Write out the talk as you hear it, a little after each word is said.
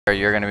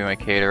You're gonna be my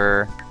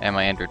caterer and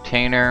my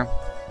entertainer.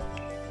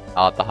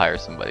 I'll have to hire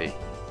somebody.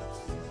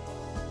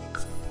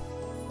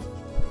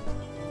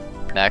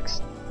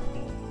 Next.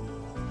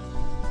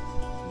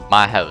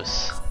 My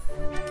house.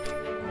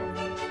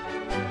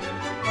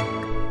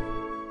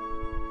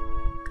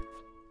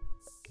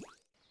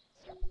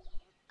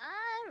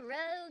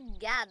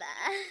 Arrogaba.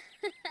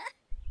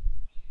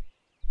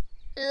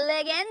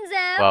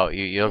 Legenzo. Wow,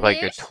 you look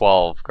like you're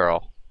 12,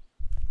 girl.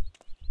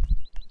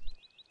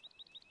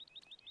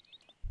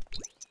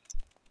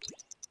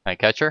 Can I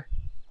catch her?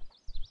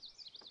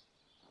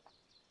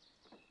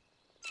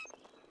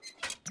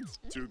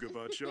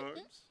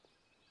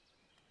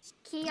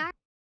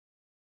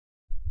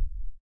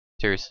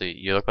 Seriously,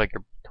 you look like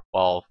you're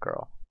 12,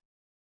 girl.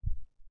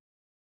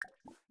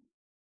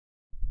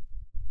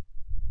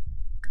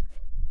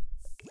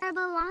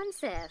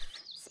 Arbalansif.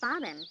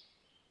 Spabin.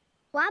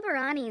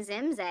 Wabarani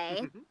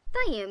Zimze.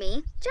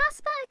 Bayumi.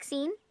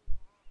 Jaspaxine.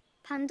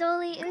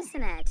 Pandoli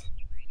Usanet.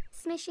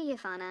 Smishy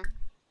Yafana.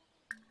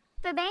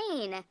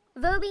 Babane.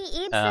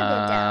 Vobi Ibsa.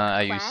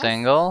 Are you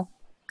single?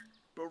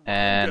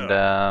 And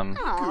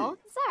Oh,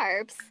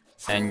 Zarps.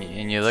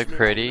 and you look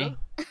pretty.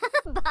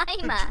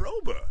 Baima.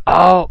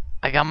 Oh,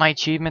 I got my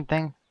achievement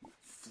thing.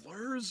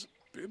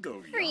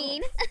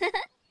 Green.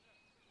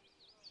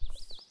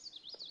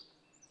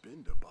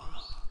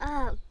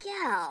 Oh,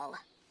 gal.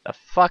 The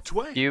fuck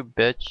you,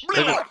 bitch.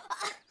 Look at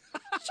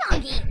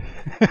Chongy.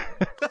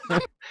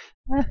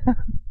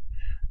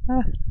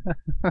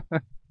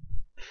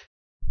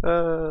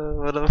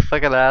 what a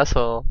fucking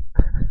asshole.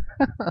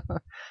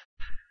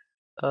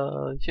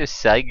 Oh, just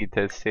saggy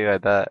tits too, I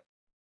bet.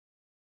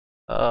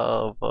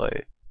 Oh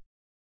boy.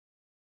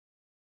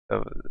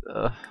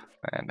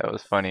 Man, that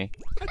was funny.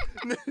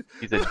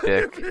 He's a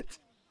dick.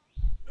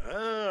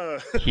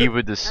 He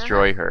would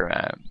destroy her,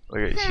 man.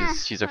 Look at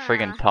she's a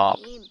friggin' top.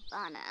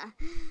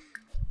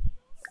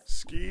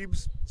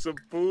 Skeebs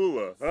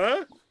Sapula,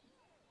 huh?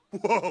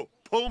 Whoa,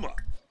 Poma.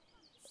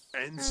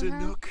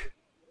 Enzanook.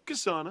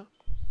 Kasana.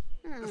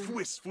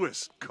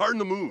 Fwiss, Cardin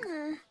the Moon.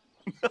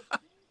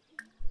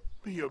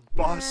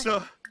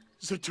 Miabasa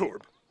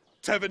Zatorb.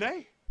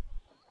 Tevene.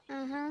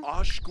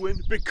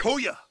 Oshquin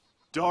Bikoya.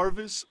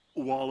 Darvis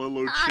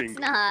Wallalo That's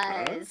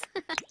nice.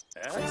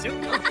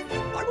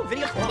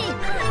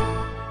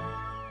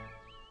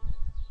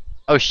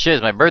 Oh shit,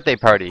 it's my birthday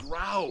party.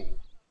 Growl.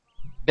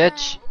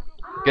 Bitch.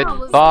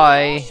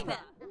 Goodbye.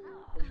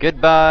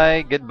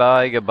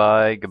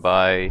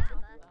 Goodbye.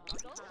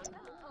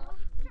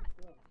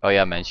 Oh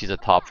yeah, man, she's a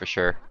top for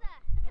sure.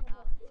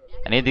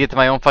 I need to get to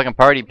my own fucking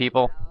party,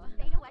 people.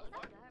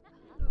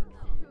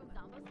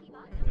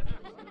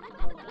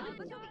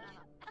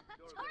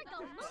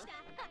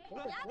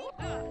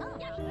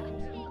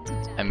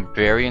 I'm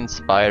very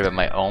inspired by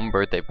my own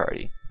birthday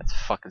party. That's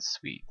fucking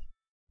sweet.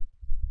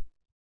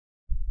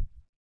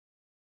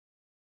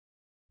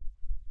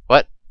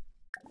 What?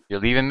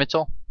 You're leaving,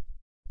 Mitchell?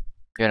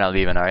 You're not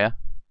leaving, are you?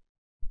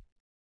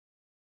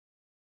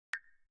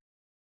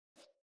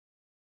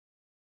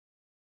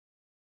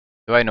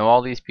 Do I know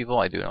all these people?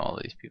 I do know all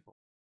these people.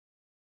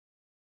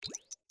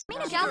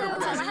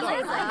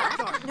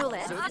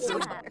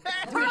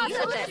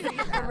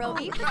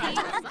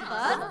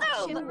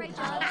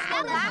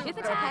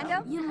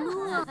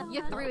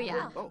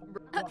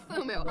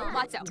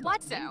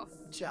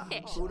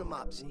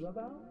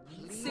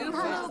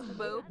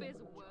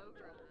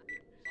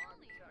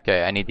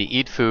 Okay, I need to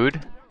eat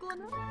food.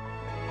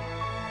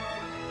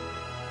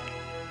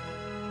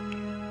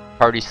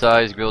 Party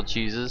size grilled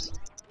cheeses.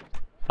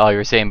 Oh, you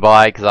were saying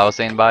bye because I was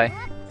saying bye?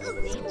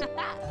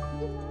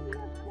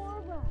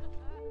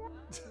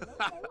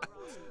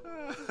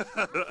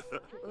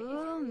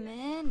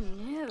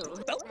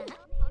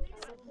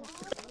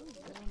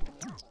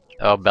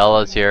 Oh,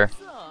 Bella's here.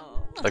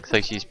 Looks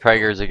like she's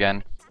preggers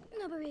again.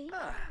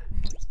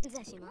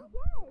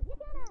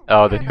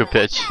 Oh, the new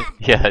pitch.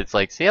 Yeah, it's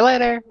like, see you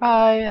later,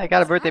 bye. I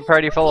got a birthday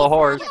party full of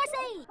whores.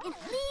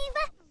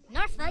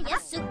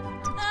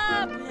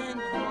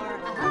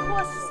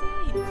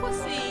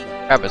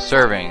 Grab a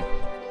serving.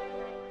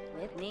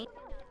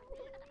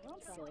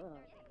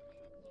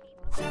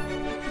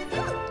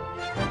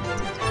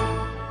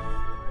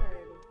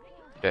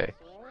 Okay.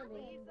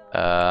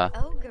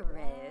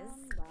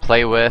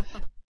 Play with.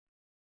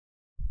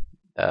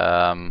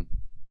 Hot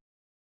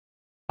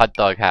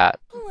dog hat.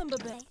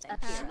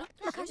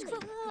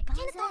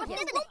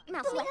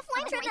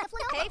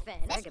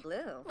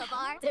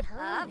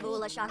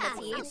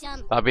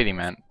 Stop eating,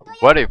 man.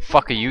 What the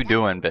fuck are you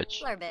doing,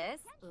 bitch?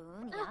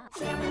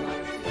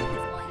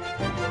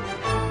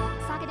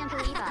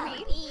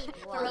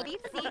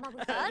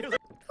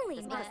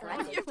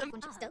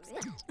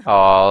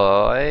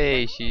 Oh,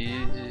 hey,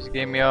 she just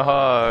gave me a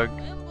hug.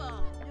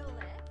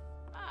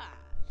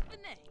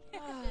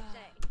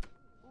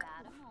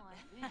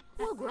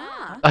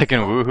 I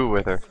can woohoo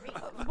with her.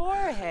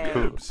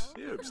 Yibs,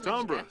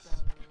 Tombra.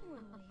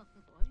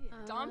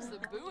 Dom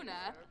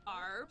Sabuna,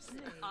 Arps,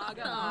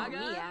 Aga Aga,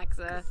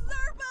 Miaxa,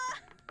 Serpa!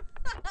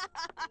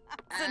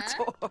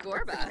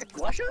 Gorba.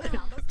 Flusha?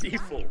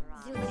 Default.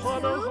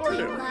 Pana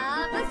Hardim.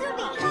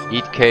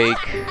 Eat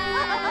cake.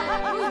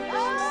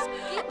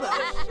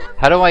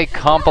 How do I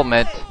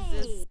compliment?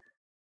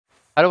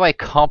 How do I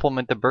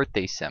compliment the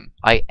birthday sim?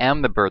 I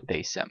am the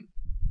birthday sim.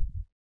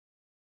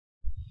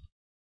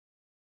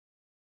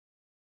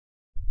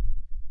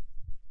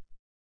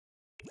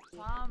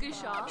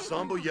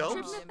 Sambo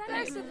yelps?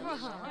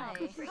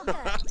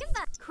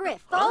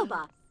 Criff,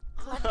 Boba.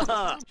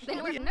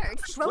 Been with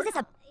nerds. Rose is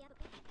a.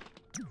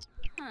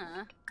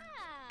 Huh.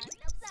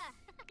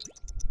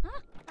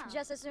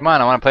 Come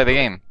on, I want to play the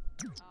game.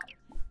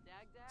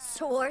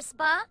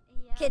 Sorspa?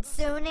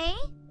 Kitsune?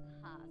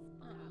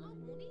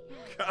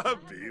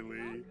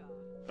 Kabili.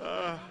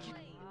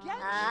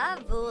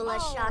 Vula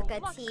Shaka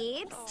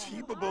Teebs?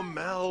 Tiba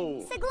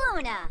Bamel.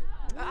 Sigluna?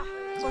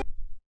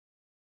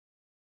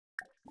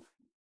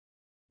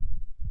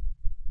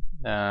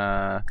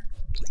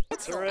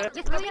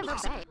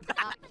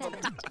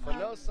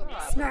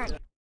 Smirk.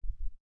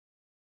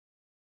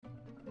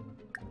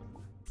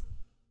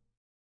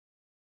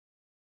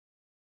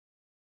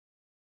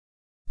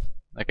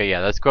 Okay, yeah,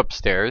 let's go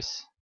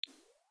upstairs.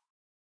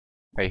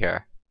 Right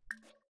here.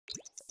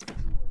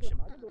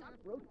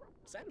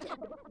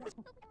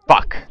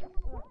 Fuck!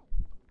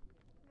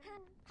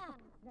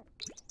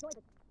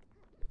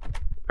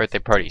 Birthday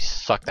party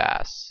sucked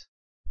ass.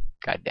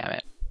 God damn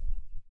it.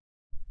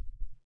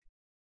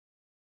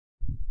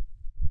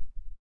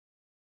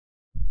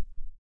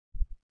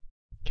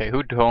 Okay,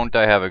 who don't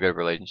I have a good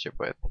relationship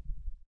with?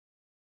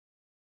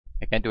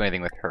 I can't do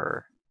anything with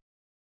her.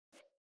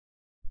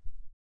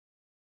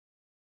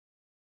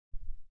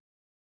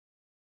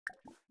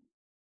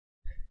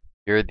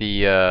 You're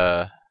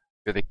the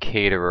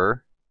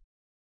caterer.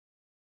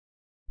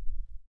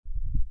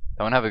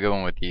 Don't have a good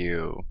one with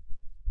you.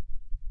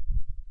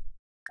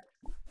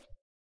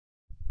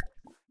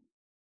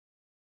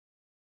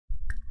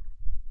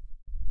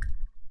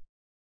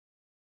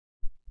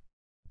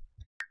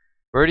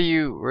 Where do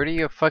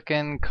you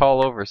fucking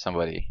call over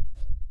somebody?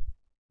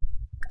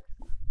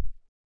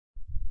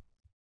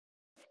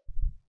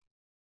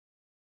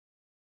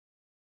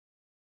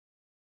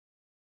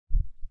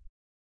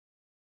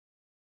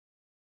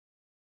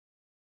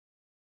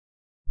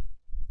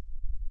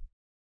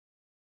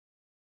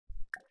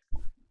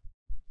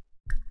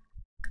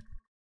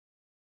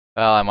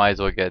 Well, I might as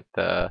well get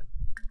the.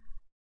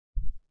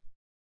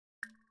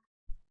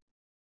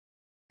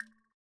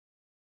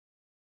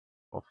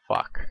 Oh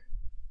fuck.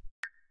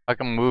 How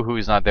come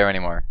Woohoo's not there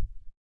anymore?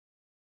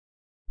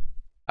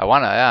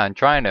 Yeah, I'm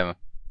trying to.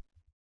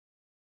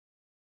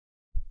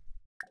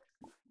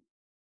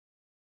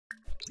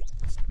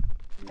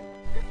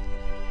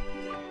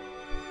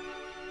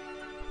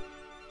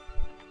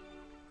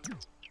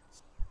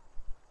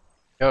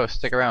 Yo,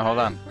 stick around, hold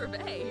on.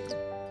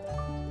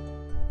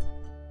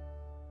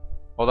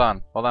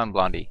 Hold on,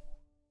 Blondie.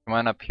 Come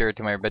on up here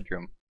to my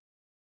bedroom.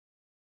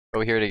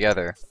 Go here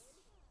together.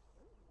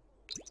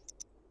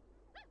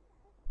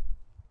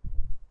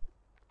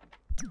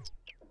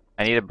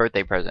 I need a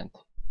birthday present.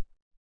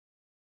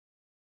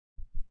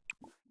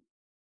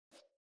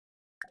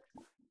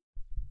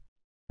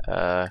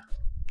 There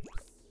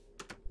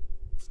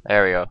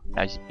we go.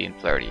 Now she's being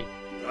flirty.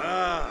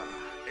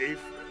 Aphid.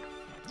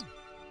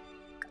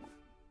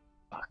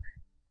 Fuck.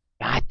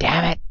 God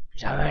damn it!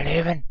 So we're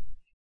leaving.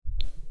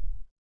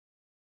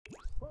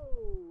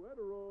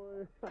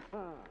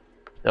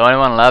 The only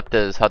one left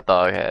is Hot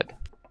Dog Head.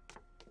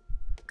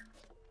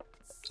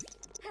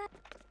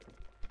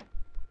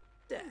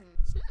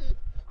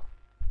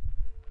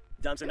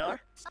 Danzanar,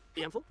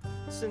 Yamful,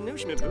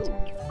 Sanushma Boom.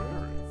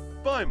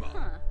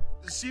 Baima.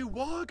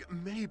 Ziwag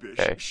Mabish.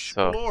 Okay,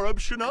 so Splorab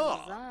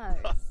Shana.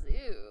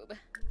 Zub.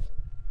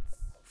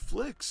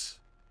 Flix.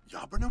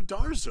 Yabrano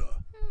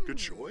Darza.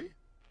 Gachoy.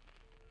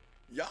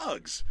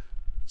 Yogs.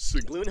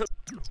 Sigluna.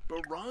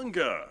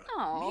 Baranga.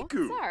 Oh,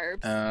 Miku.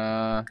 Zarb.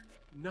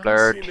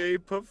 Flirt. Nasine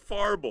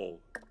Pafarble.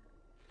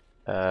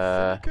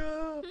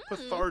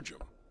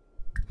 Pathargum.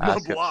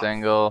 Ask a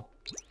single.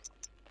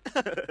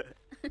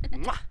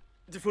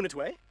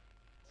 Defunatway.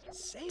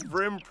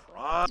 Savrim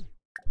Pra.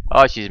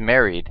 Oh, she's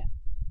married.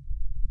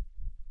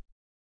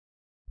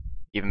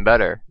 Even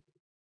better.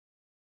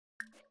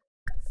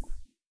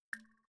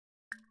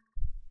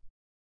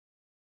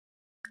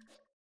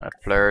 A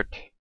flirt,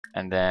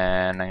 and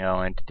then I'm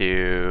going to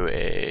do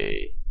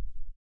a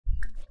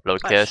little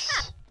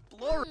kiss.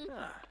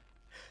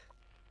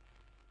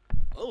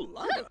 Oh,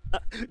 Lana.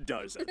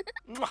 Darza.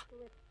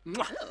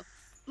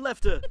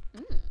 Lefta.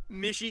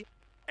 Mishi.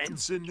 And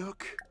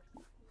Zanook.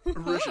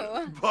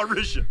 Risha.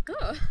 Barisha.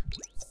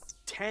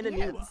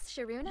 Tananua.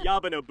 Sharuna.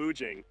 Yabano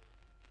Bujing.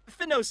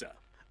 Finosa.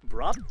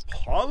 Bra.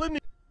 Polini.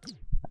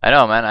 I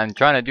know, man. I'm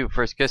trying to do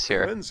first kiss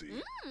here.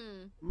 Renzi.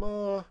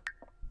 Ma.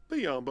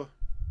 Biamba.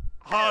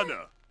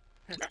 Hana.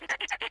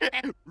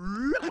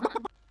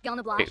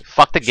 Gonna block. Okay,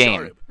 fuck the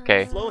game.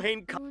 Okay.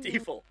 Flohane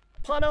Default.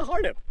 Pana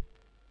Hardip.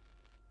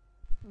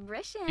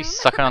 Rishim. You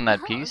sucking on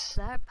that piece?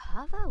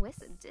 Zarpava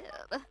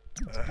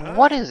Wissadib.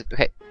 What is?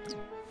 Okay.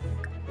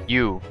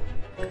 You.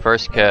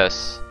 First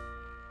kiss.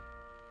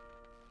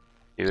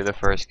 Do the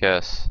first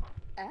kiss.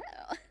 Oh.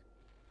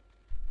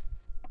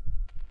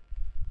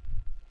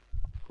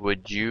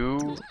 Would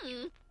you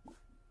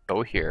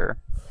go here?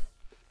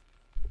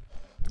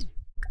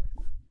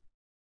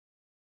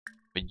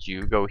 Would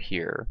you go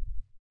here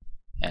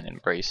and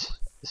embrace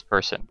this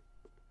person?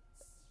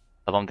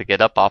 Tell them to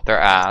get up off their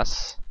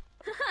ass.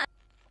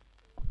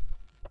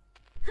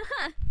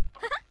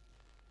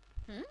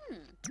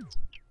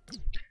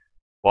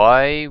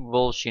 Why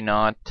will she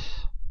not?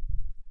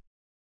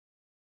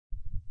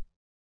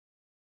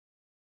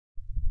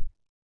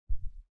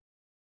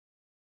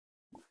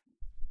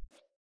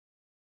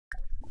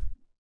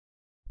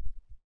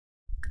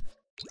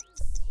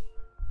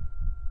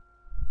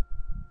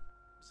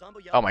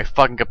 Oh, my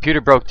fucking computer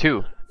broke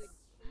too.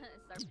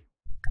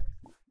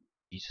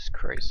 Jesus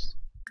Christ.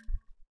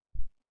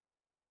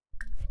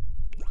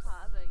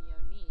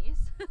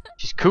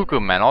 She's cuckoo,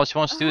 man. All she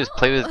wants to do is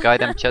play with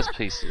goddamn chess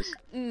pieces.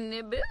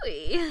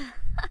 Nibooey.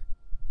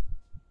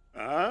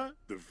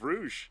 The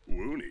Frush.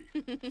 Woony.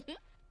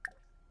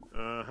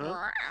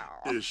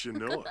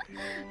 Ishinoi.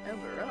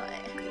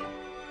 Overroy.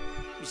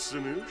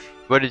 Sanoosh.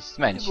 What is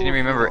man? She didn't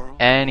remember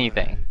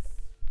anything.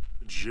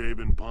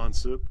 Jabin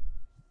Ponsip.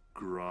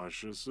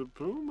 Grasha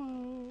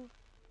Sapuma.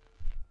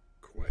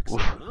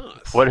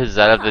 What does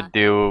that have to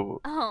do?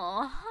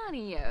 Oh,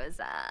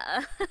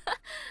 Honeyyosa.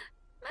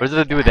 What does it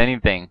have to do with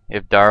anything?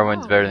 If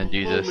Darwin's better than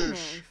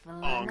Jesus,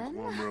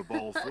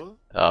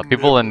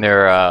 people in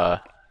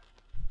their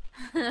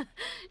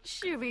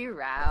Shubi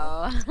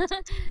Rao.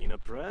 Ina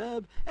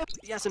Preb.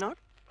 Yasinok.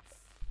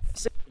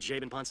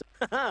 Jabin Ponsa.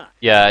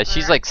 yeah,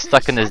 she's like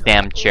stuck in this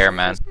damn chair,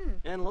 man.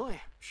 And Loy.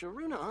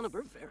 Sharuna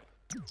Anaber Vera.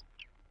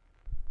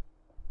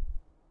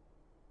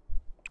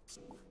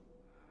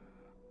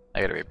 I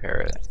gotta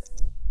repair it.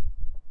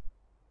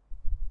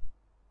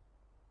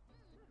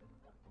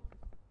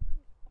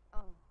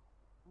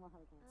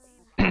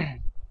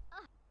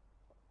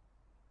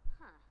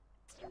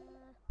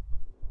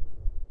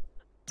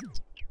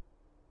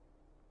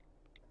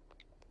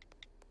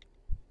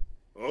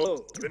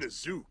 Oh, and a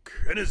Zook.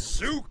 And a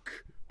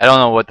Zook. I don't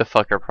know what the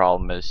fuck her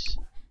problem is.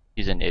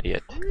 She's an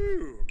idiot.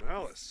 Ooh,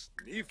 Malice.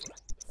 Nifa.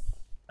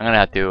 I'm gonna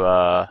have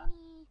to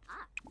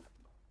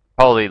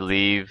probably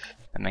leave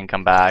and then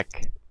come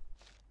back.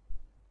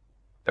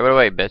 Throw it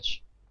away, bitch.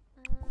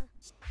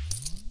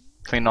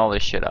 Clean all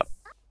this shit up.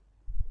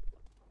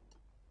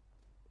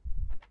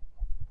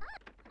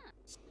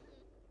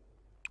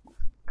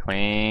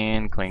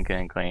 Clean, clean,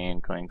 clean, clean,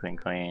 clean, clean,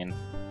 clean.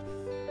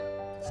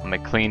 I'm a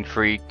clean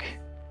freak.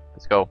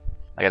 Let's go.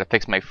 I gotta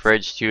fix my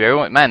fridge too.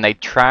 Everyone, man, they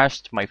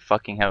trashed my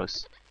fucking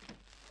house.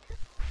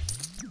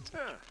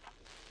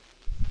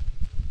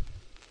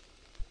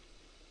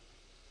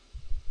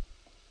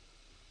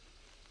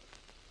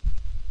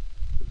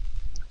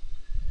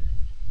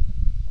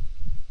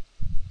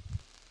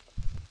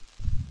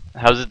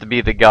 How's it to be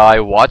the guy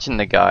watching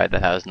the guy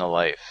that has no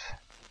life?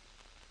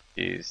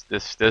 Jeez,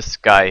 this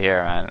guy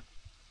here, man.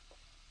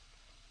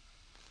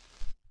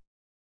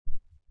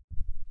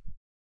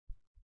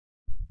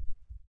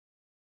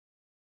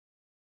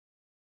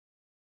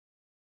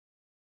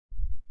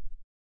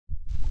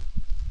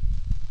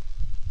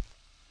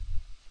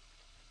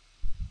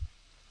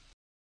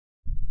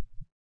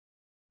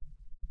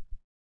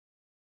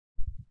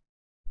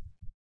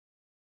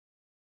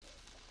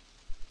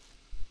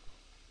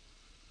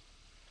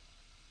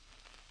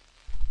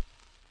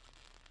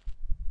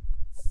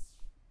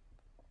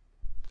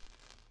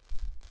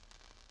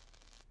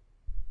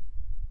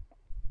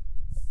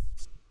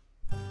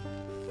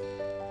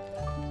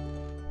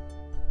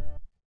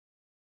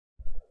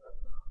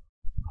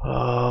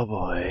 Oh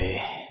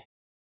boy.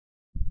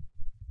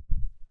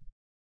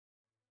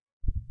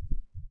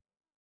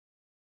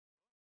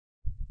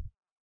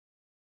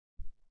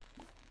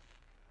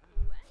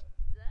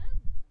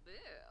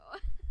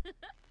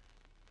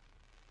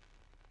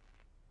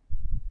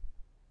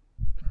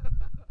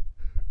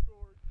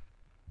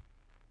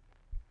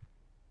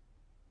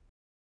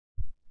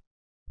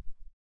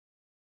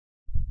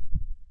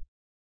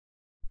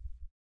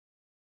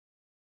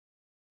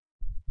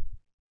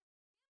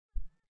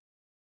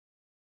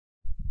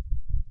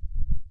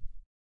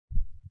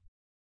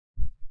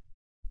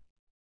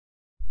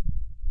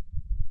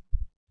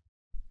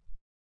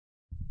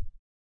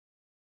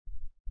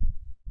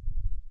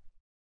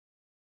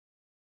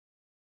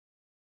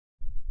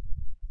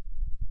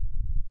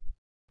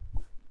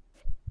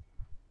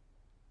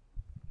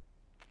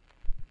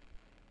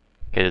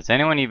 Okay, does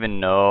anyone even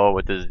know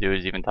what this dude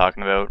is even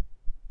talking about?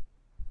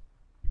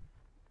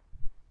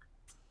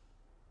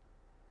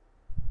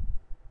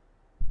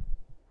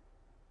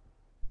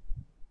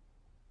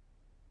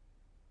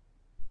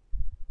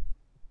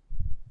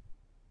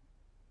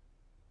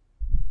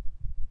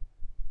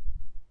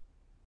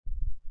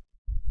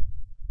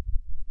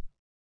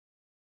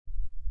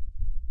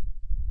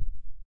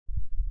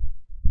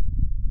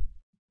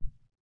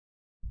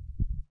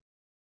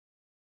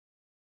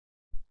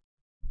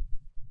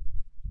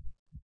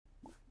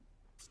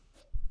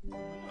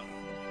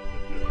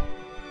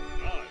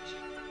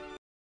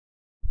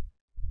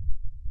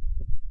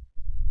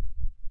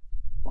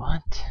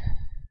 What?